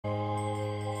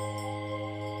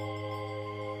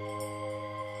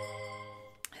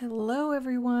Hello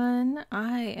everyone.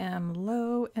 I am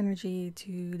low energy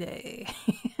today.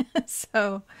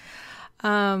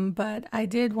 But I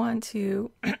did want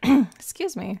to,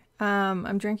 excuse me,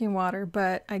 I'm drinking water,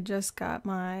 but I just got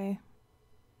my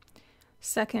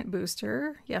second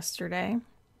booster yesterday.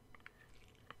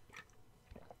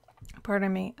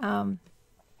 Pardon me.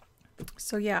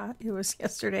 So yeah, it was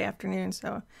yesterday afternoon.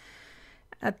 So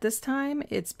at this time,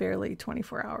 it's barely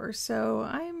 24 hours. So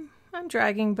I'm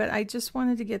dragging, but I just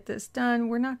wanted to get this done.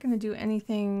 We're not going to do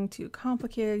anything too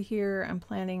complicated here. I'm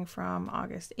planning from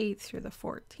August 8th through the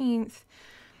 14th.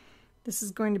 This is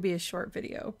going to be a short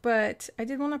video, but I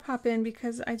did want to pop in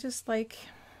because I just like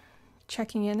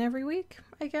checking in every week,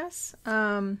 I guess.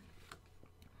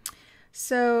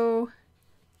 So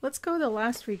let's go to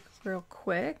last week real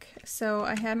quick. So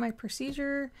I had my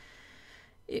procedure.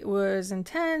 It was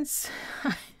intense.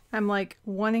 I'm like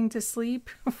wanting to sleep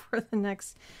for the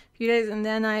next few days. And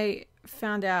then I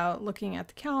found out looking at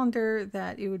the calendar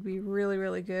that it would be really,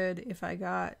 really good if I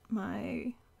got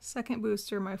my second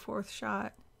booster, my fourth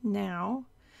shot now,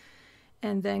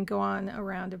 and then go on a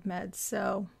round of meds.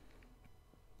 So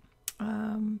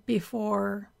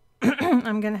before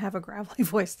I'm going to have a gravelly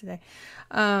voice today,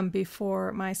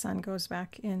 before my son goes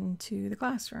back into the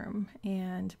classroom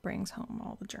and brings home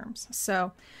all the germs.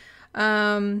 So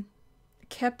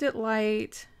kept it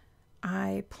light.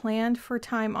 I planned for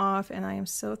time off, and I am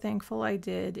so thankful I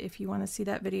did. If you want to see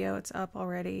that video, it's up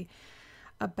already,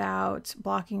 about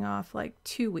blocking off like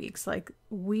 2 weeks. Like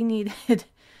we needed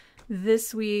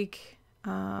this week,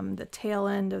 the tail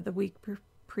end of the week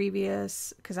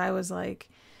previous, because I was like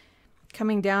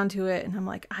coming down to it, and I'm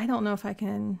like, I don't know if I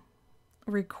can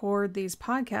record these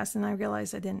podcasts, and I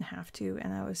realized I didn't have to,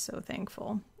 and I was so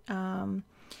thankful.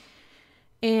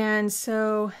 And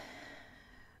so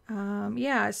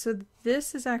yeah, so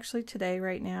this is actually today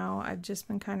right now. I've just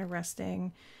been kind of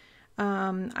resting.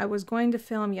 I was going to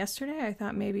film yesterday. I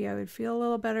thought maybe I would feel a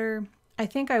little better. I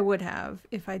think I would have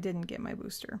if I didn't get my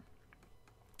booster.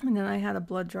 And then I had a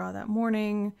blood draw that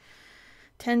morning,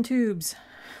 10 tubes.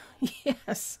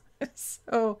 Yes.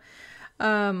 So,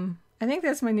 I think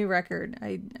that's my new record.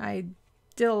 I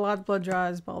did a lot of blood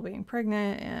draws while being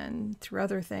pregnant and through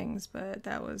other things, but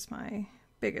that was my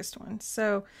biggest one.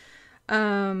 So,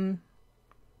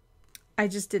 I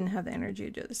just didn't have the energy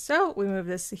to do this. So we move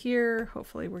this to here.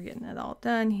 Hopefully we're getting it all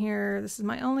done here. This is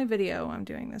my only video I'm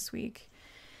doing this week.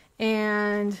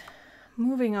 And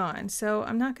moving on. So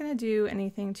I'm not going to do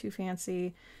anything too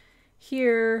fancy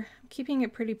here. I'm keeping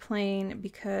it pretty plain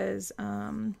because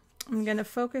I'm going to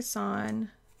focus on,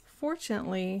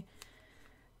 fortunately,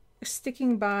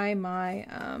 sticking by my,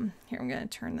 here, I'm going to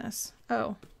turn this.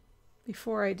 Oh,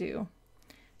 before I do,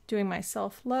 doing my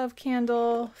self-love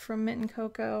candle from Mint and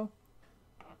Cocoa.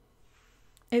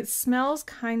 It smells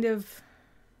kind of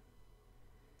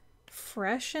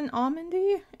fresh and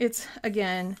almondy. It's,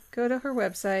 again, go to her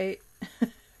website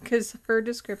because her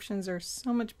descriptions are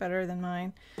so much better than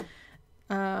mine.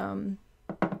 And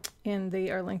they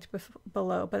are linked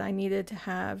below, but I needed to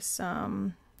have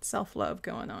some self-love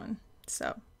going on.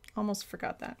 So, almost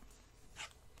forgot that.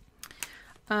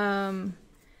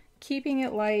 Keeping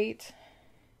it light.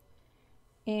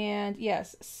 And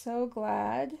yes, so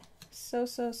glad, so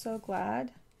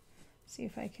glad. See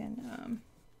if I can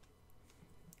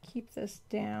keep this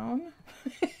down.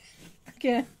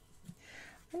 Again,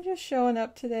 I'm just showing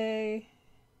up today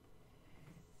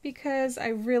because I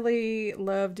really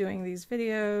love doing these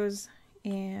videos,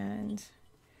 and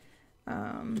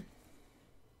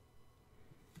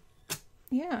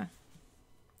yeah.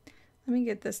 Let me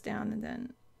get this down and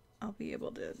then I'll be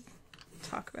able to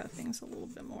talk about things a little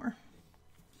bit more.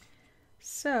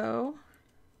 So,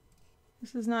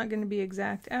 this is not going to be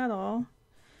exact at all,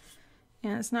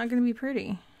 and it's not going to be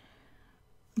pretty,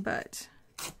 but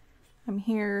I'm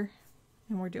here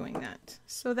and we're doing that.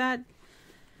 So that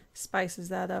spices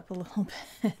that up a little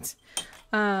bit.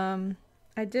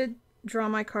 I did draw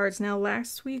my cards. Now,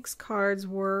 last week's cards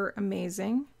were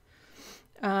amazing.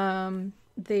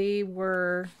 They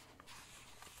were,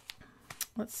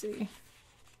 let's see,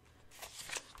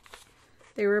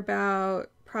 they were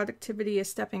about productivity, a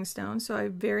stepping stone. So I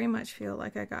very much feel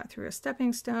like I got through a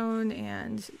stepping stone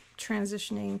and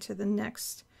transitioning to the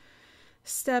next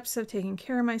steps of taking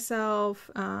care of myself.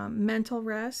 Mental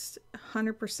rest,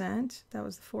 100%. That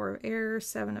was the 4 of air,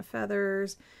 7 of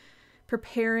feathers.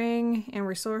 Preparing and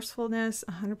resourcefulness,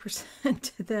 100%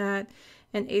 to that.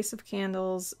 And Ace of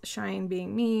Candles, shine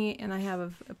being me. And I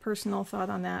have a personal thought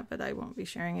on that, but I won't be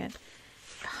sharing it.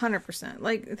 100%.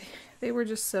 Like, they were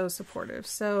just so supportive.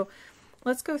 So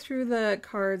let's go through the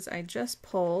cards I just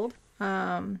pulled.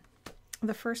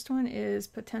 The first one is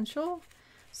potential.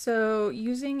 So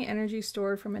using energy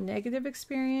stored from a negative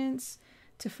experience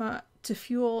to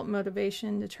fuel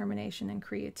motivation, determination, and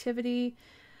creativity.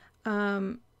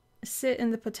 Sit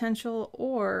in the potential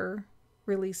or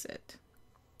release it.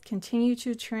 Continue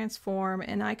to transform.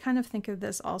 And I kind of think of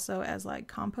this also as like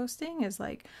composting, as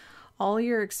like all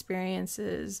your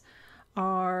experiences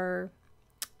are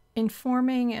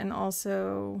informing and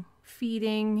also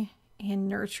feeding and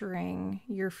nurturing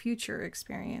your future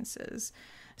experiences.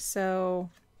 So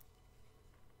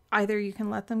either you can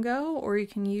let them go or you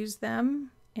can use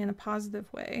them in a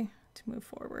positive way to move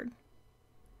forward.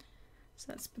 So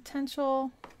that's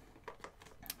potential.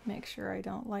 Make sure I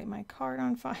don't light my card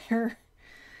on fire.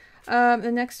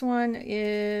 The next one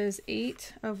is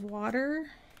 8 of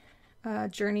water.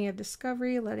 Journey of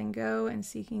discovery, letting go and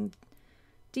seeking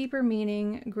deeper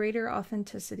meaning, greater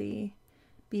authenticity,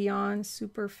 beyond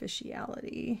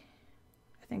superficiality.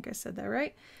 I think I said that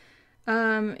right.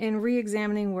 And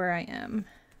re-examining where I am.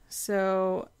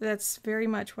 So that's very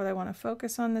much what I want to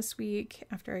focus on this week.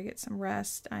 After I get some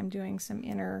rest, I'm doing some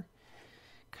inner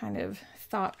kind of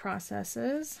thought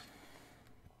processes.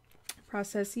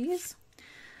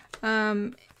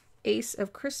 Ace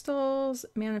of crystals,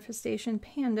 manifestation,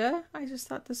 panda. I just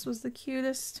thought this was the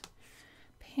cutest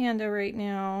panda right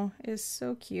now. It is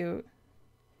so cute.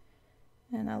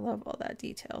 And I love all that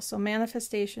detail. So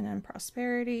manifestation and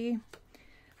prosperity.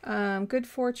 Good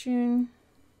fortune,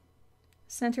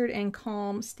 centered and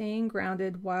calm, staying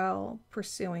grounded while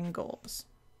pursuing goals.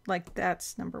 Like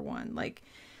that's number one. Like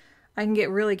I can get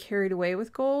really carried away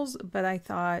with goals, but I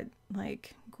thought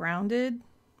like grounded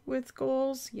with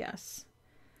goals. Yes.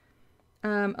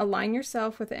 Align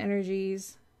yourself with the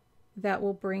energies that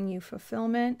will bring you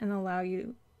fulfillment and allow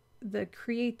you the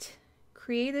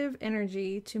creative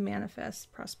energy to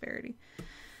manifest prosperity.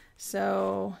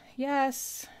 So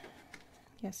yes.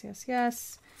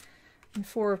 And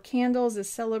 4 of candles is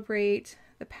celebrate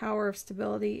the power of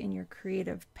stability in your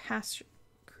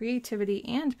creativity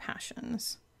and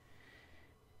passions.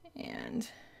 And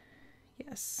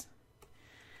yes.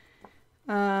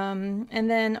 And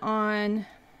then on,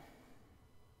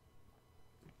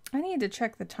 I need to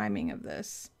check the timing of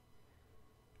this.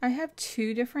 I have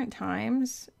 2 different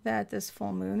times that this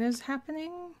full moon is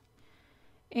happening.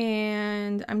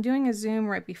 And I'm doing a Zoom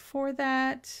right before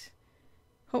that.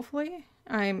 Hopefully.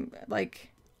 I'm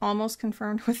like almost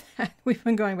confirmed with that. We've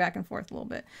been going back and forth a little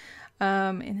bit.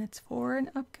 And it's for an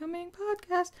upcoming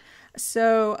podcast.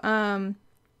 So,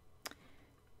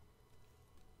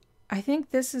 I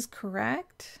think this is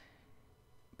correct.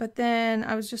 But then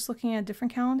I was just looking at a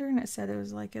different calendar and it said it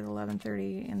was like at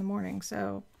 11:30 in the morning.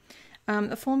 So,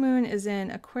 the full moon is in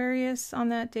Aquarius on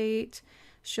that date.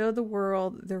 Show the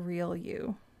world the real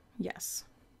you. Yes.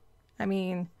 I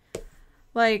mean,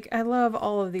 like, I love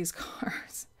all of these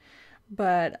cards,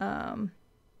 but,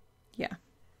 yeah.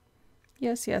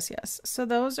 Yes. So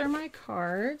those are my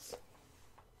cards.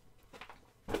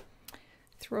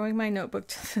 Throwing my notebook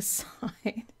to the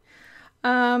side.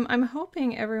 I'm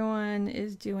hoping everyone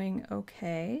is doing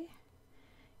okay.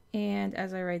 And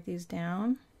as I write these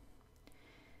down,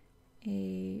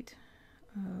 8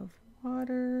 of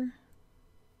water.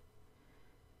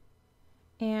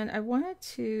 And I wanted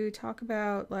to talk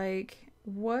about like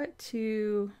what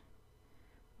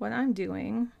I'm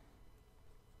doing.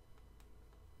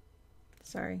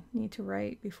 Sorry, need to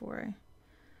write before I...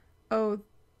 Oh,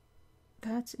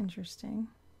 that's interesting.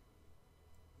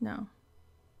 No.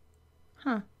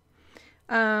 Huh.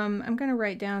 I'm going to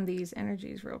write down these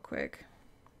energies real quick.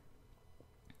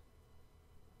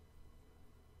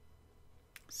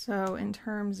 So in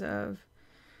terms of...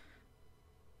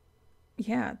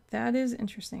 Yeah, that is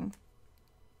interesting.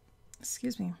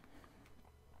 Excuse me.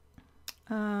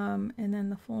 And then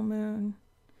the full moon.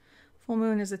 Full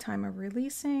moon is a time of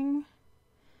releasing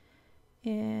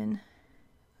in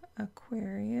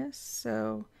Aquarius.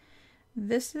 So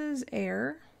this is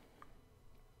air.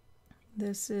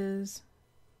 This is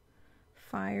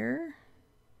fire.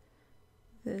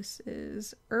 This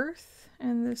is earth.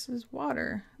 And this is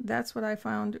water. That's what I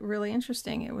found really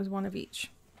interesting. It was one of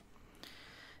each.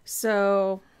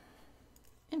 So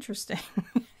interesting.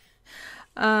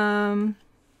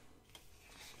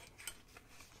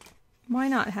 Why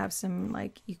not have some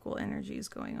like equal energies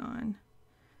going on?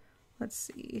 Let's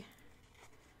see.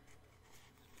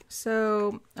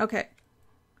 So, okay.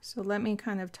 So let me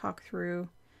kind of talk through.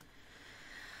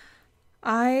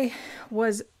 I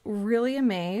was really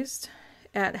amazed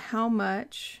at how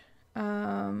much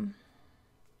I'm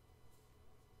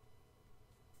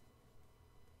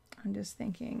just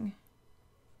thinking,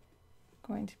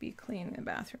 going to be cleaning the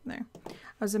bathroom there. I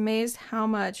was amazed how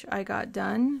much I got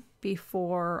done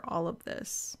before all of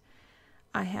this.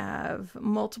 I have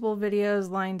multiple videos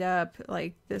lined up.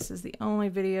 Like, this is the only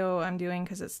video I'm doing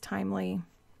because it's timely.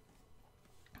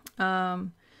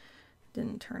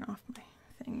 Didn't turn off my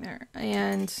thing there.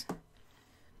 And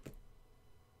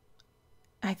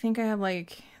I think I have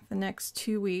like the next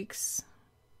 2 weeks,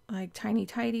 like tiny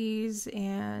tidies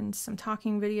and some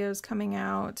talking videos coming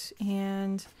out.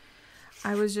 And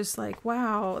I was just like,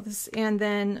 wow, this, and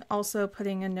then also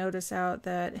putting a notice out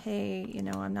that, hey, you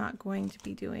know, I'm not going to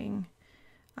be doing,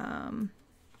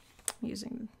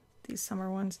 using these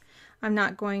summer ones, I'm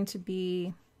not going to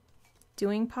be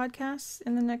doing podcasts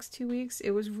in the next 2 weeks.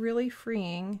 It was really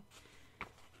freeing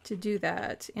to do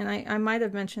that. And I might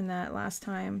have mentioned that last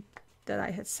time that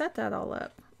I had set that all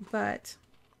up, but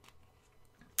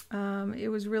it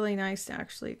was really nice to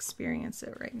actually experience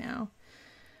it right now.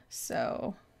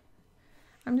 So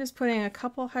I'm just putting a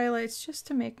couple highlights just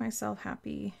to make myself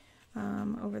happy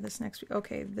over this next week.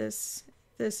 Okay, this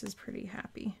is pretty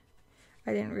happy.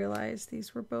 I didn't realize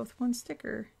these were both one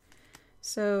sticker.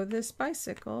 So this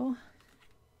bicycle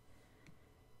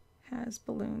has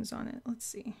balloons on it. Let's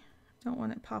see. Don't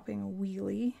want it popping a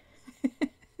wheelie.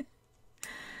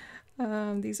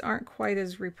 These aren't quite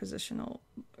as repositionable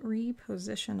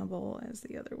as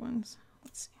the other ones.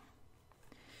 Let's see.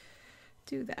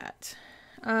 Do that.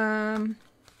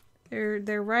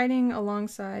 They're riding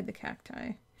alongside the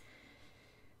cacti.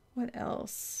 What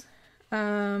else?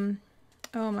 Oh,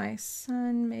 my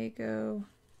son may go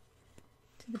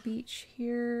to the beach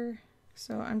here.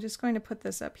 So I'm just going to put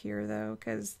this up here though,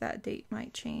 because that date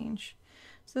might change.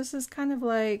 So this is kind of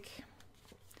like,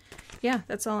 yeah,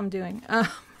 that's all I'm doing.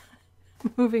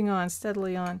 Moving on,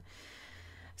 steadily on.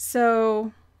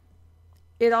 So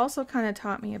it also kind of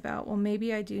taught me about, well,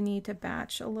 maybe I do need to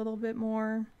batch a little bit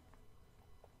more.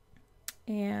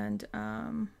 And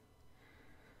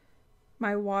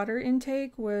my water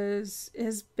intake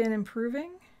has been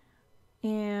improving,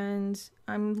 and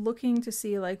I'm looking to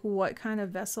see like what kind of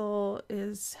vessel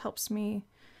helps me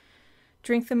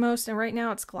drink the most. And right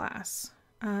now it's glass.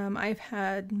 I've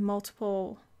had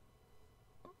multiple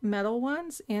metal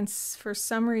ones, and for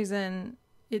some reason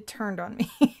it turned on me.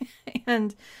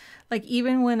 And like,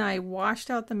 even when I washed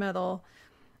out the metal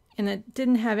and it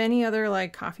didn't have any other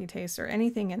like coffee taste or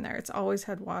anything in there, it's always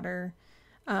had water.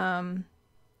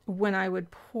 When I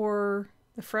would pour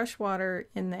the fresh water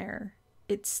in there,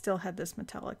 it still had this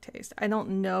metallic taste. I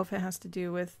don't know if it has to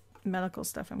do with medical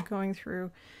stuff I'm going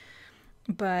through,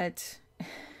 but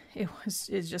it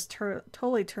just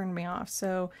totally turned me off.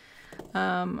 So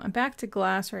I'm back to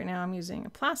glass right now. I'm using a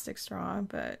plastic straw,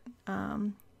 but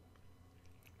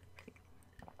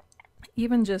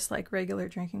even just like regular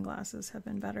drinking glasses have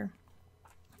been better.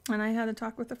 And I had to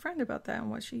talk with a friend about that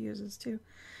and what she uses too.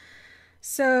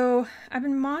 So I've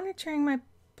been monitoring my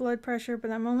blood pressure,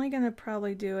 but I'm only going to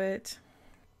probably do it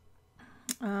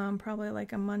probably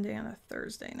like a Monday and a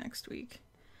Thursday next week,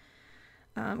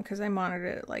 because I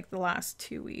monitored it like the last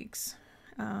 2 weeks,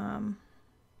 and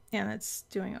it's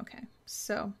doing okay.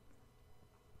 So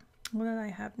what did I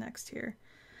have next here?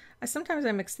 Sometimes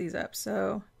I mix these up.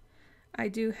 So I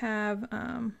do have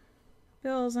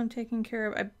bills I'm taking care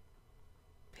of. I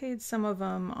paid some of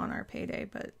them on our payday,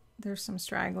 but there's some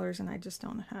stragglers and I just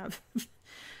don't have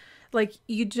like,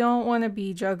 you don't want to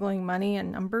be juggling money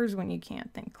and numbers when you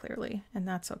can't think clearly, and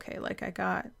that's okay. Like, I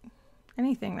got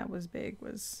anything that was big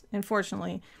was,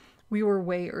 unfortunately, we were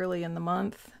way early in the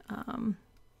month,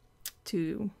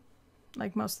 to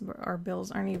like, most of our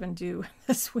bills aren't even due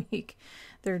this week.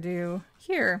 They're due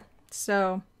here.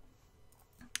 So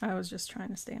I was just trying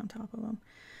to stay on top of them.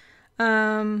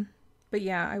 But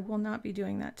yeah, I will not be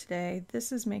doing that today.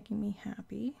 This is making me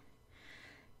happy.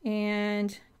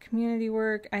 And community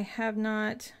work, I have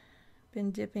not been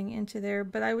dipping into there,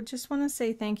 but I would just want to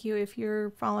say thank you if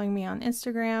you're following me on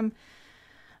Instagram.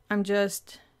 I'm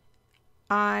just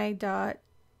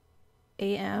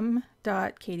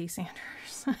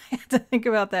i.am.katiesanders. I had to think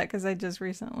about that because I just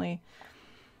recently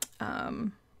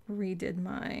redid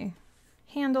my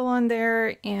handle on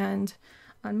there, and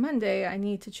on Monday I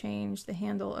need to change the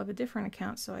handle of a different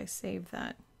account, so I saved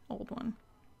that old one.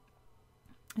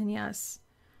 And yes,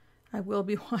 I will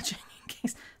be watching in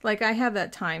case, like, I have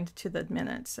that timed to the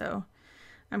minute, so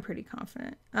I'm pretty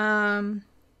confident. And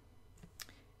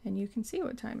you can see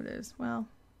what time it is. Well,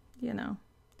 you know.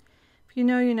 If you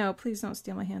know, you know. Please don't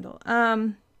steal my handle.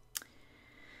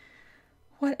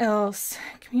 What else?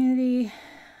 Community.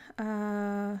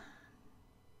 What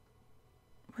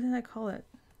did I call it?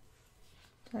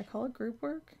 Did I call it group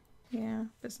work? Yeah,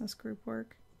 business group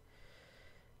work.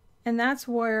 And that's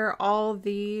where all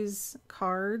these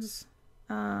cards,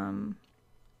 I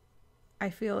I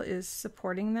feel is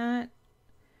supporting that,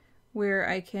 where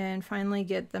I can finally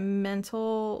get the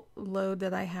mental load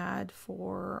that I had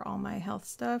for all my health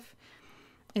stuff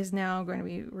is now going to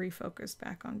be refocused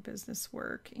back on business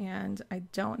work. And I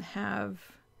don't have,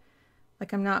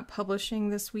 like, I'm not publishing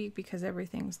this week because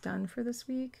everything's done for this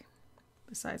week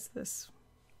besides this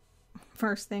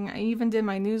first thing. I even did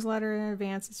my newsletter in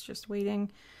advance. It's just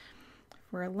waiting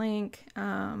for a link.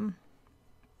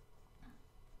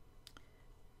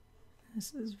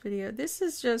 This is video. This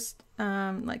is just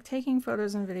like taking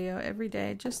photos and video every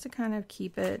day just to kind of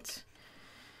keep it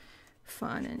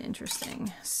fun and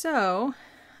interesting. So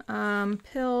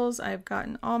pills, I've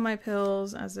gotten all my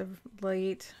pills as of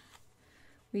late.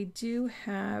 We do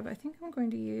have, I think I'm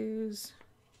going to use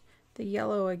the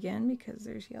yellow again because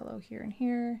there's yellow here and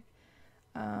here.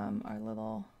 Our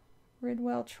little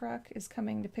Ridwell truck is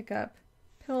coming to pick up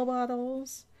pill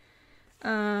bottles.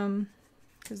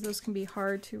 Because those can be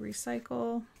hard to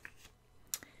recycle.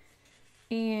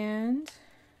 And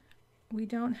we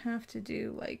don't have to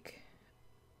do like,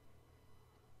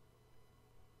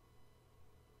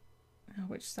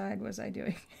 which side was I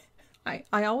doing?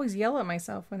 I always yell at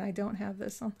myself when I don't have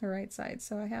this on the right side.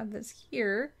 So I have this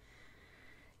here,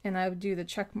 and I would do the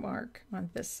check mark on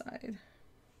this side.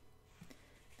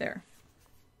 There.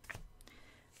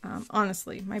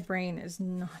 Honestly, my brain is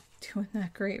not doing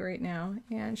that great right now.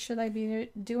 And should I be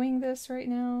doing this right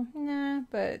now? Nah,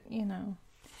 but you know,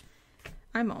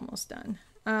 I'm almost done.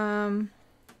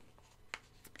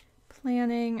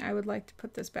 Planning, I would like to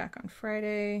put this back on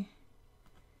Friday.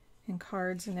 And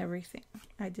cards and everything.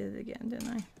 I did it again, didn't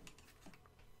I?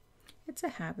 It's a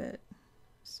habit,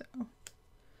 so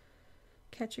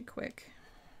catch it quick.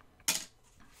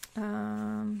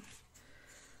 Let's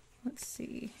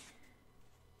see.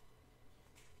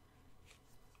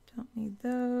 Don't need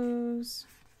those.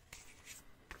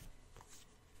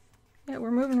 Yeah, we're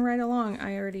moving right along.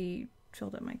 I already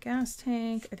filled up my gas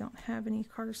tank. I don't have any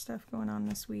car stuff going on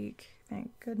this week.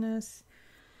 Thank goodness.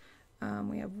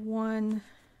 We have one,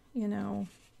 you know,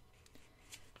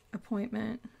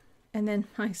 appointment. And then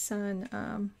my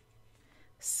son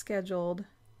scheduled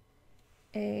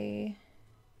a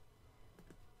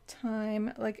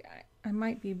time, like I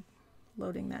might be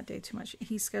loading that day too much.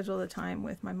 He scheduled a time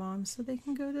with my mom so they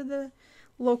can go to the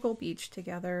local beach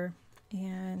together,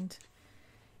 and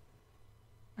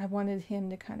I wanted him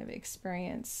to kind of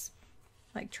experience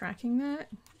like tracking that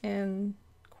and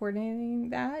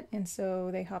coordinating that. And so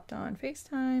they hopped on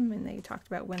FaceTime and they talked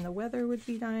about when the weather would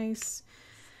be nice.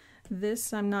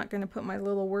 This, I'm not going to put my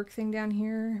little work thing down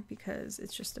here because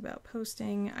it's just about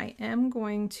posting. I am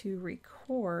going to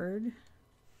record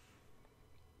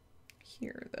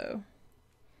here though.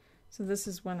 So this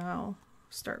is when I'll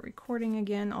start recording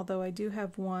again, although I do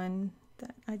have one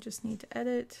that I just need to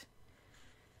edit.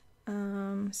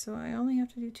 So I only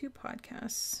have to do 2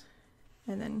 podcasts,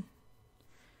 and then,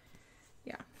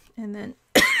 yeah, and then,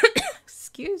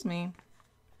 excuse me.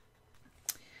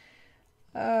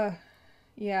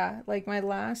 Yeah, like my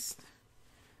last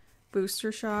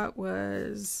booster shot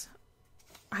was,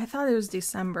 I thought it was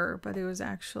December, but it was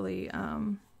actually,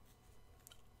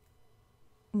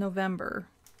 November.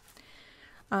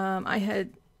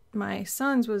 My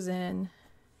son's was in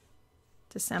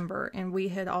December, and we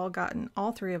had all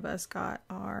 3 of us got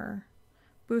our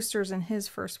boosters and his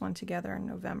first one together in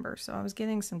November. So I was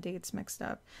getting some dates mixed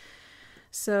up.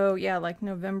 So yeah, like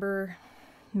November,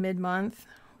 mid-month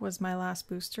was my last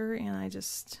booster, and I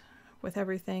just, with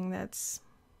everything that's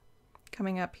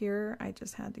coming up here, I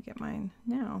just had to get mine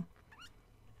now.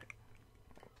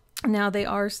 Now they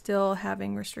are still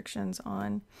having restrictions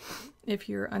on if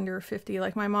you're under 50.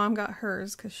 Like my mom got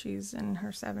hers because she's in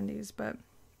her 70s, but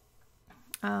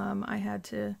I had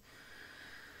to,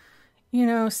 you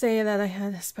know, say that I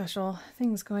had special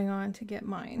things going on to get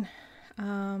mine.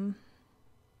 And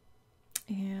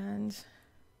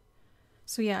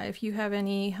so yeah, if you have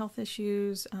any health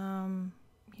issues, you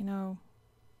know,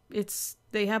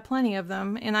 they have plenty of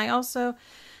them. And I also,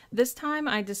 this time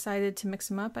I decided to mix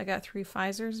them up. I got 3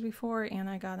 Pfizers before, and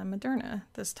I got a Moderna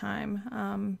this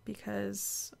time,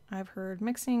 because I've heard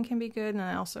mixing can be good, and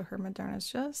I also heard Moderna's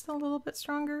just a little bit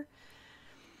stronger.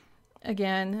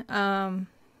 Again,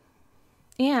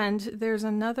 and there's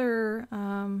another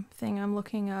thing I'm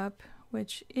looking up,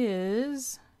 which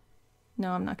is,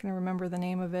 no, I'm not going to remember the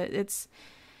name of it.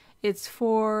 It's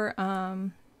for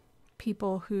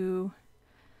people who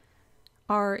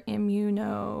are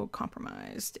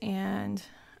immunocompromised, and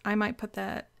I might put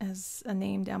that as a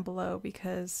name down below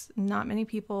because not many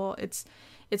people, it's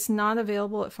not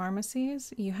available at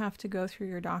pharmacies. You have to go through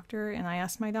your doctor, and I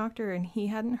asked my doctor and he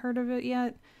hadn't heard of it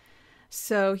yet.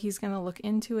 So he's going to look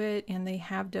into it, and they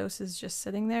have doses just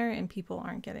sitting there and people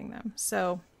aren't getting them.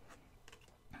 So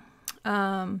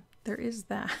there is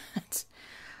that.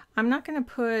 I'm not going to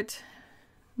put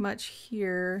much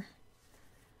here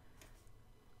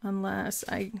unless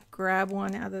I grab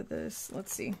one out of this.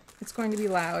 Let's see. It's going to be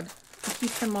loud. I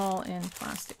keep them all in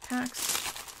plastic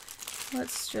packs.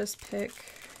 Let's just pick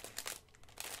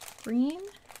green.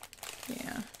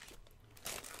 Yeah.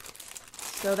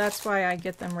 So that's why I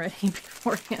get them ready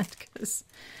beforehand, because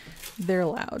they're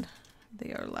loud.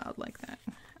 They are loud like that.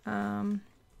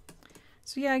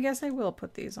 So yeah, I guess I will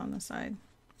put these on the side.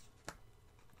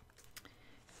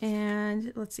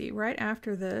 And let's see, right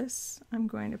after this, I'm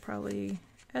going to probably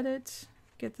edit,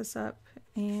 get this up,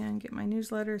 and get my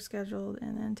newsletter scheduled,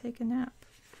 and then take a nap.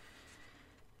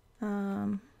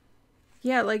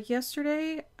 Yeah, like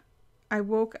yesterday, I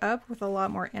woke up with a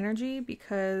lot more energy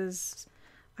because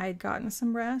I had gotten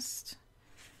some rest.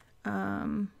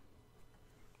 And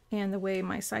the way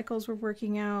my cycles were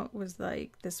working out was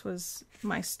like, this was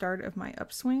my start of my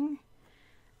upswing,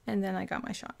 and then I got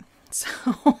my shot. So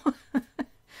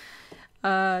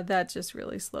that just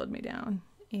really slowed me down.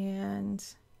 And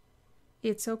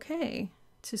it's okay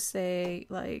to say,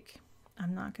 like,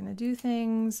 I'm not going to do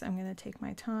things. I'm going to take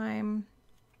my time.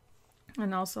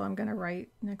 And also I'm going to write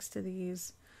next to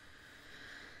these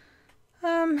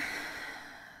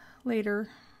later,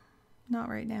 not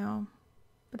right now.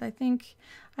 But I think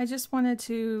I just wanted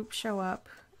to show up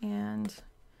and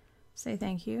say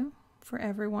thank you for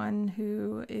everyone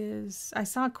who is... I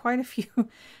saw quite a few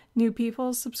new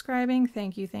people subscribing.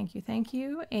 Thank you, thank you, thank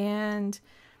you. And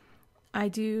I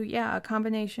do, yeah, a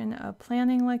combination of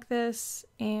planning like this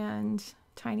and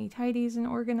tiny tidies and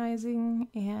organizing.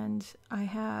 And I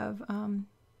have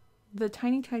the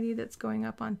tiny tidy that's going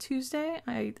up on Tuesday.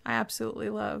 I absolutely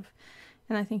love,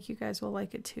 and I think you guys will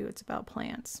like it too. It's about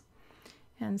plants.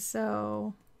 And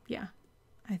so, yeah,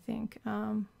 I think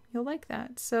you'll like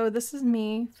that. So this is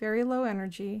me, very low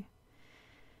energy,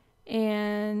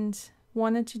 and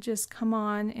wanted to just come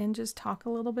on and just talk a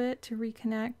little bit to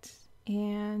reconnect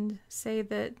and say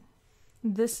that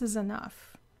this is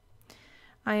enough.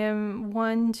 I am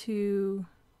one to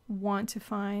want to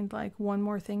find like one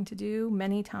more thing to do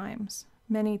many times.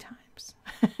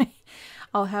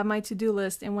 I'll have my to-do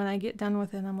list, and when I get done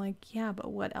with it, I'm like, yeah,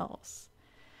 but what else?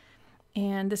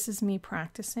 And this is me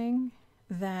practicing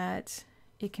that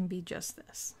it can be just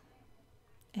this.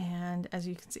 And as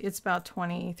you can see, it's about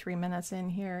 23 minutes in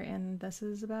here, and this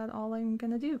is about all I'm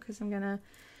going to do, because I'm going to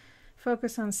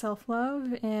focus on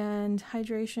self-love and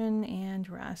hydration and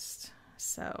rest.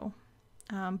 So,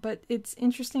 but it's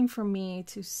interesting for me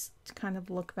to kind of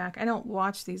look back. I don't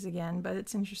watch these again, but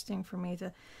it's interesting for me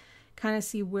to kind of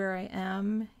see where I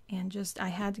am, and just, I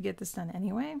had to get this done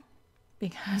anyway,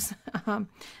 because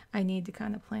I need to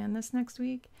kind of plan this next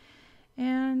week.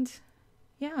 And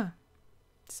yeah,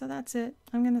 so that's it.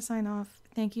 I'm going to sign off.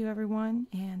 Thank you, everyone,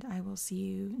 and I will see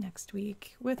you next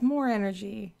week with more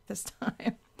energy this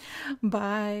time.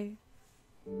 Bye.